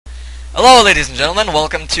Hello, ladies and gentlemen.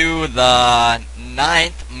 Welcome to the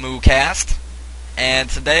 9th MooCast. And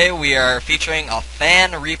today we are featuring a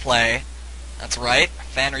fan replay. That's right,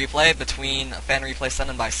 fan replay sent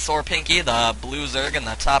in by SorePinky, the blue Zerg in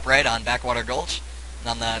the top right on Backwater Gulch. And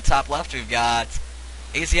on the top left we've got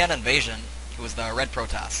AZNinvasion, who is the red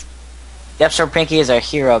Protoss. Yep, SorePinky is our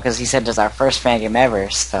hero because he said it's our first fan game ever.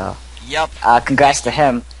 So, yep. Congrats to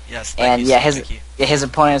him. Yes, thank you, his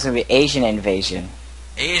opponent is gonna be AZNinvasion.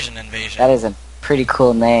 AZNinvasion. That is a pretty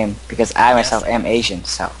cool name because I myself am Asian.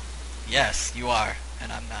 So. Yes, you are,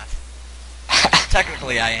 and I'm not.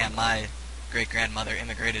 Technically, I am. My great-grandmother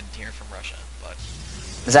immigrated here from Russia, but...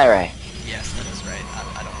 Is that right? Yes, that is right.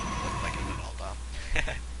 I don't look like it at all,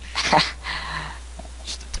 though.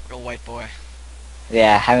 Just a typical white boy.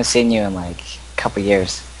 Yeah, I haven't seen you in like a couple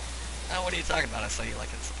years. Oh, what are you talking about? I saw you like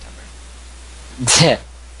in September.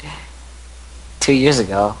 2 years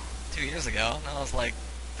ago. 2 years ago? No, it was like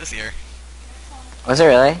this year. Was it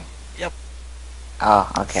really? Yep.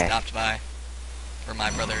 Oh, okay. Stopped by for my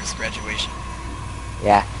brother's graduation.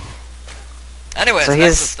 Yeah. Anyways, so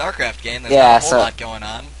that's the Starcraft game. There's not a whole lot going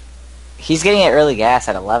on. He's getting an early gas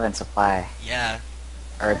at 11 supply. Yeah.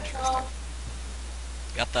 Or interesting.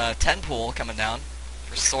 Got the 10 pool coming down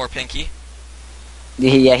for SorePinky.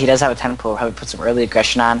 Yeah, he does have a 10 pool. Probably put some early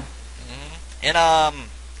aggression on. In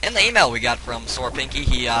the email we got from SorePinky,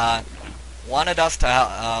 he wanted us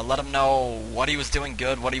to let him know what he was doing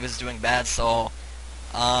good, what he was doing bad, so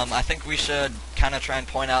I think we should kind of try and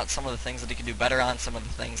point out some of the things that he could do better on, some of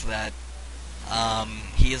the things that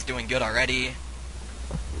he is doing good already,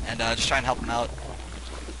 and just try and help him out.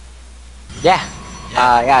 Yeah.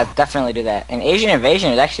 Yeah, definitely do that. And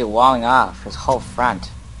AZNinvasion is actually walling off his whole front.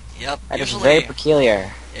 Yep. That is very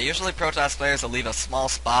peculiar. Yeah, usually Protoss players will leave a small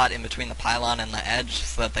spot in between the pylon and the edge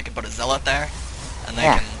so that they can put a zealot there, and they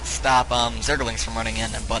can stop Zerglings from running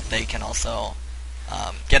in, but they can also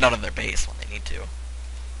get out of their base when they need to.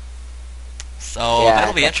 So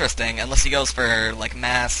that'll be interesting, unless he goes for like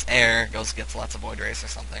mass air, gets lots of void race or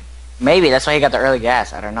something. Maybe that's why he got the early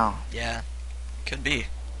gas. I don't know. Yeah, could be.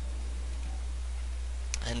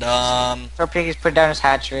 And SorePinky's put down his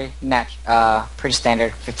hatchery. Pretty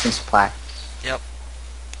standard, 15 supply. Yep.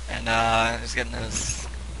 And he's getting his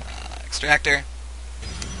extractor,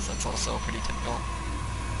 so that's also pretty typical.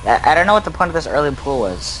 I don't know what the point of this early pool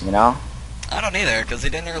was, you know? I don't either, because he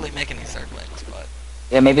didn't really make any Zerglings, but...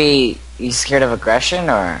 Yeah, maybe he's scared of aggression,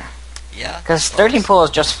 or... Yeah. Because 13 pool is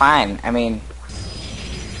just fine. I mean,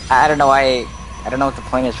 I don't know why... I don't know what the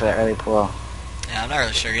point is for the early pool. Yeah, I'm not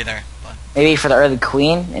really sure either, but... Maybe for the early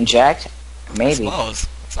queen, inject? Maybe. I suppose.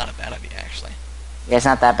 It's not a bad idea, actually. Yeah, it's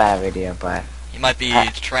not that bad of an idea, but... You might be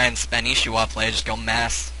try and spend Ishiwa play, just go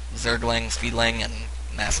mass Zerglings, Speedling, and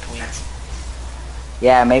mass Queens.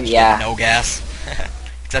 Yeah, maybe, just no gas.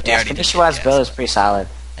 Except he already did Ishiwa's build is pretty solid.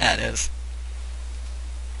 Yeah, it is.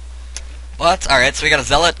 But, alright, so we got a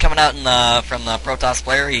Zealot coming out from the Protoss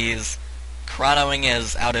player. He's chronoing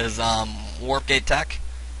out his Warp Gate tech.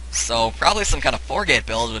 So, probably some kind of 4-gate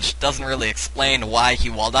build, which doesn't really explain why he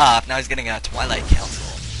walled off. Now he's getting a Twilight Council.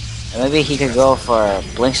 Maybe he could go for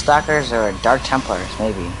Blink Stalkers or Dark Templars,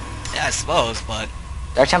 maybe. Yeah, I suppose, but...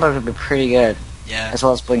 Dark Templars would be pretty good. Yeah. As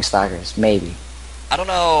well as Blink Stalkers, maybe. I don't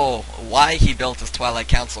know why he built his Twilight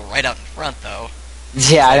Council right out in front, though.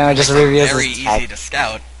 Yeah, I know, it just reveals very his easy to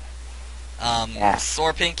scout. Yeah.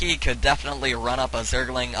 SorePinky could definitely run up a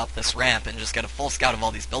Zergling up this ramp and just get a full scout of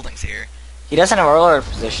all these buildings here. He doesn't have a roller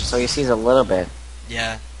position, so he sees a little bit.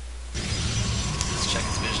 Yeah. Let's check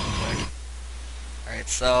his vision quick. Alright,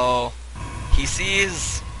 so he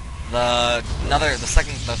sees the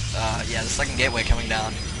second gateway coming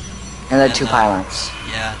down. And the 2 pylons.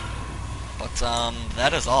 Yeah. But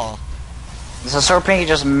that is all. So SorePinky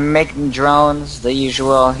just making drones, the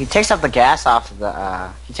usual. He takes off the gas off of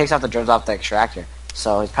the he takes off the drones off the extractor.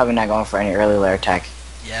 So he's probably not going for any early layer tech.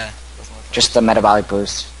 Yeah. Just the metabolic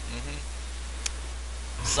boost.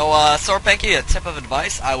 So, SorePinky, a tip of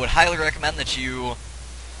advice, I would highly recommend that you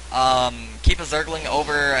keep a Zergling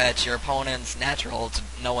over at your opponent's natural to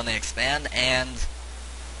know when they expand, and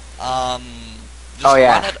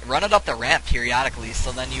just run it up the ramp periodically,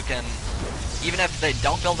 so then you can, even if they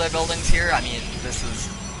don't build their buildings here, I mean, this is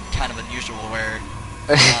kind of unusual where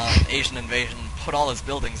AZNinvasion put all his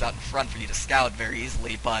buildings out in front for you to scout very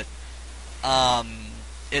easily, but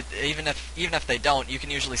even if they don't, you can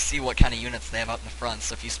usually see what kind of units they have out in the front.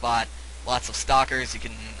 So if you spot lots of Stalkers, you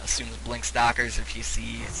can assume it's Blink Stalkers. If you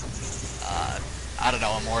see, I don't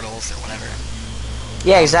know, Immortals or whatever.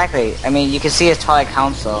 Yeah, exactly. I mean, you can see his Twilight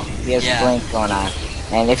Council. He has Blink going on.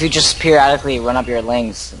 And if you just periodically run up your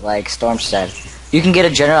lings, like Storm said, you can get a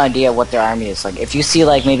general idea of what their army is. Like, if you see,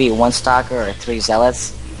 like, maybe 1 Stalker or 3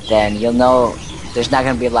 Zealots, then you'll know there's not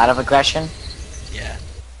going to be a lot of aggression. Yeah.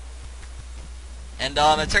 And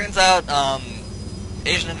it turns out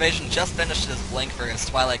AZNinvasion just finished his blink for his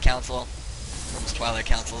Twilight Council,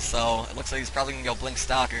 so it looks like he's probably going to go blink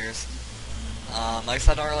Stalkers. Like I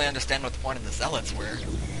said, I don't really understand what the point of the Zealots were.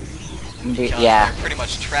 Because they're pretty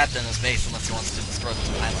much trapped in his base unless he wants to destroy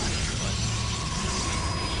the pylons.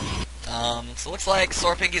 So it looks like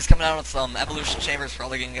SorePinky's coming out with some evolution chambers,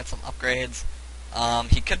 probably going to get some upgrades.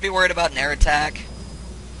 He could be worried about an air attack,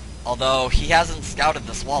 although he hasn't scouted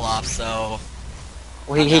this wall off, so...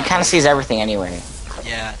 Well, he kind of sees everything anyway.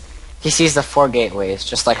 Yeah. He sees the 4 gateways,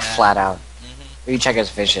 just like flat out. You check his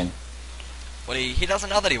vision. But he doesn't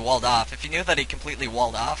know that he walled off. If you knew that he completely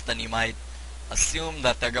walled off, then you might assume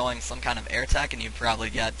that they're going some kind of air attack, and you'd probably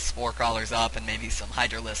get spore crawlers up and maybe some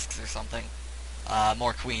hydralisks or something.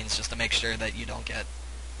 More queens, just to make sure that you don't get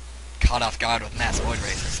caught off guard with mass void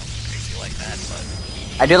race or something crazy like that.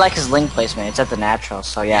 But I do like his link placement. It's at the natural,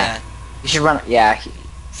 so yeah. You should run. Yeah.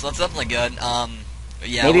 So that's definitely good.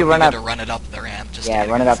 Yeah, maybe run up to run it up the ramp. Just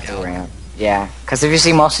run it up the ramp. Yeah, because if you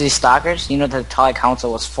see most of these stalkers, you know the Twilight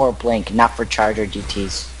Council was for blink, not for charge or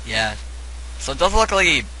DTs. Yeah. So it does look like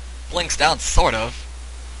he blinks down, sort of.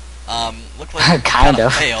 Look like he kind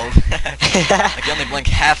of failed. Like he only blinked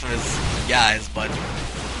half of his guys, but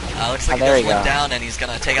looks like he does blink down, and he's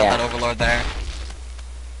gonna take out that Overlord there.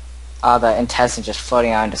 The intestine just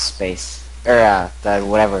floating out into space, or the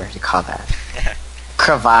whatever you call that,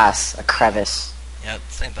 crevasse, a crevice. Yeah,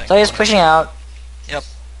 same thing. So he's pushing out. Yep.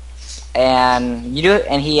 And you do,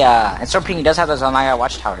 and SorePinky does have those Omega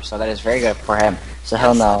watchtowers, so that is very good for him. So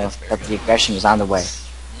he'll know that the aggression is on the way.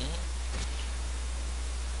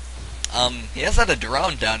 He has had a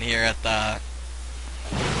drone down here at the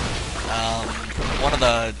one of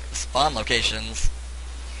the spawn locations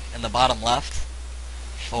in the bottom left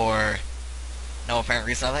for no apparent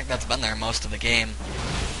reason. I think that's been there most of the game.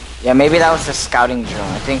 Yeah, maybe that was the scouting drone.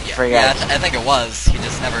 I think. I think it was. He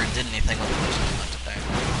just never did anything with it. Just left it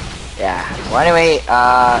there. Yeah. Well, anyway,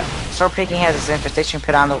 SorePinky has his infestation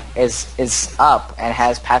pit on is up and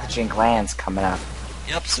has pathogen glands coming up.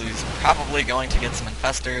 Yep, so he's probably going to get some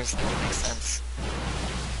infestors. That would make sense.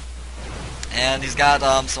 And he's got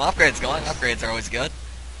some upgrades going. Upgrades are always good.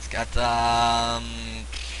 He's got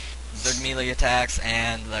Zerg melee attacks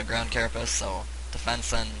and the ground carapace, so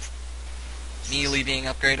defense and melee being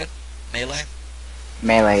upgraded. Melee?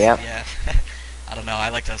 Melee, yep. Yeah. I don't know, I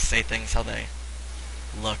like to say things how they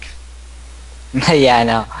look. Yeah, I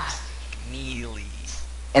know. Melee.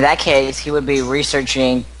 In that case, he would be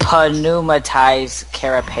researching pneumatized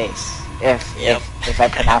carapace, if I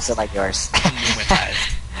pronounce it like yours.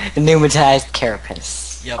 Pneumatized. Pneumatized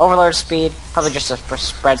carapace. Yep. Overlord speed, probably just to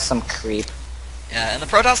spread some creep. Yeah, and the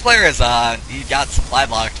Protoss player is, he got supply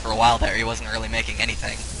blocked for a while there. He wasn't really making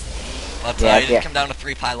anything. But he did come down to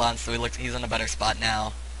 3 pylons, so he's in a better spot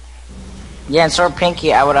now. Yeah, and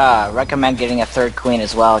SorePinky, I would recommend getting a 3rd queen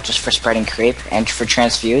as well, just for spreading creep and for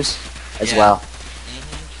transfuse as well.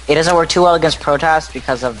 It doesn't work too well against Protoss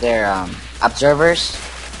because of their observers,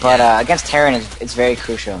 but against Terran it's very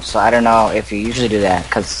crucial. So I don't know if you usually do that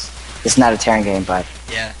because it's not a Terran game, but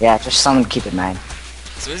yeah, just something to keep in mind.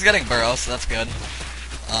 So he's getting burrow, so that's good.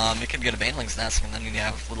 You could get a Baneling's Nest, and then you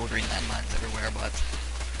have little green landmines everywhere, but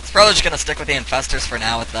it's probably just gonna stick with the infestors for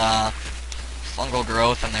now with fungal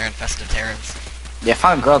growth and their infested Terrans. Yeah,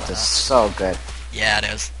 fungal growth is so good. Yeah, it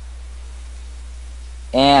is.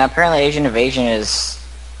 And apparently AZNinvasion is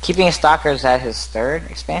keeping stalkers at his 3rd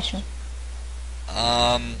expansion?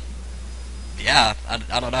 Yeah,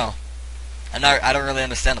 I don't know. I don't really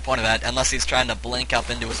understand the point of that, unless he's trying to blink up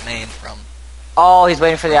into his main from... Oh, he's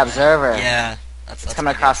waiting for the observer. Yeah, that's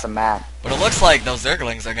coming across the map. But it looks like those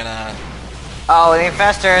Zerglings are gonna... Oh, the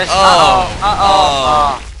infestors!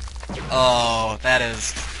 Oh, that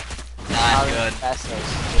is not good.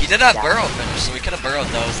 He did have burrow finish, so we could have burrowed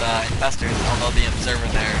those infestors, although the observer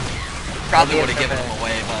there probably would have given him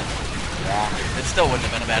away, but it still wouldn't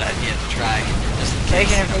have been a bad idea to try. Just in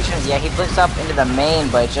case. Yeah, he blinks up into the main,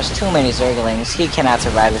 but just too many Zerglings. He cannot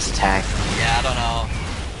survive this attack. Yeah, I don't know.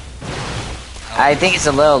 I think it's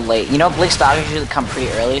a little late. You know, blink stalkers usually come pretty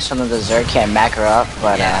early, so that the Zerg can't macro up,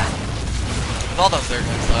 but with all those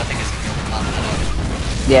Zerglings, though, I think he's gonna be able to pop that up.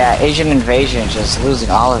 Yeah, AZNinvasion just losing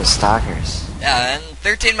all of his stalkers. Yeah, and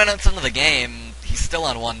 13 minutes into the game, he's still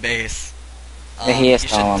on 1 base. Yeah, he is. He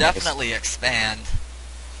should definitely expand.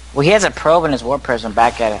 Well, he has a probe in his warp prism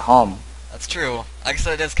back at home. That's true. Like I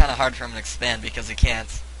said, it is kind of hard for him to expand because he can't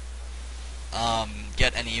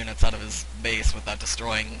get any units out of his base without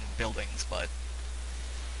destroying buildings, but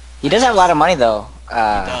He does have a lot of money, though,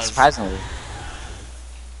 does. surprisingly.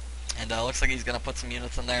 And looks like he's gonna put some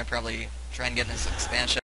units in there and probably try and get his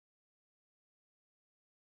expansion.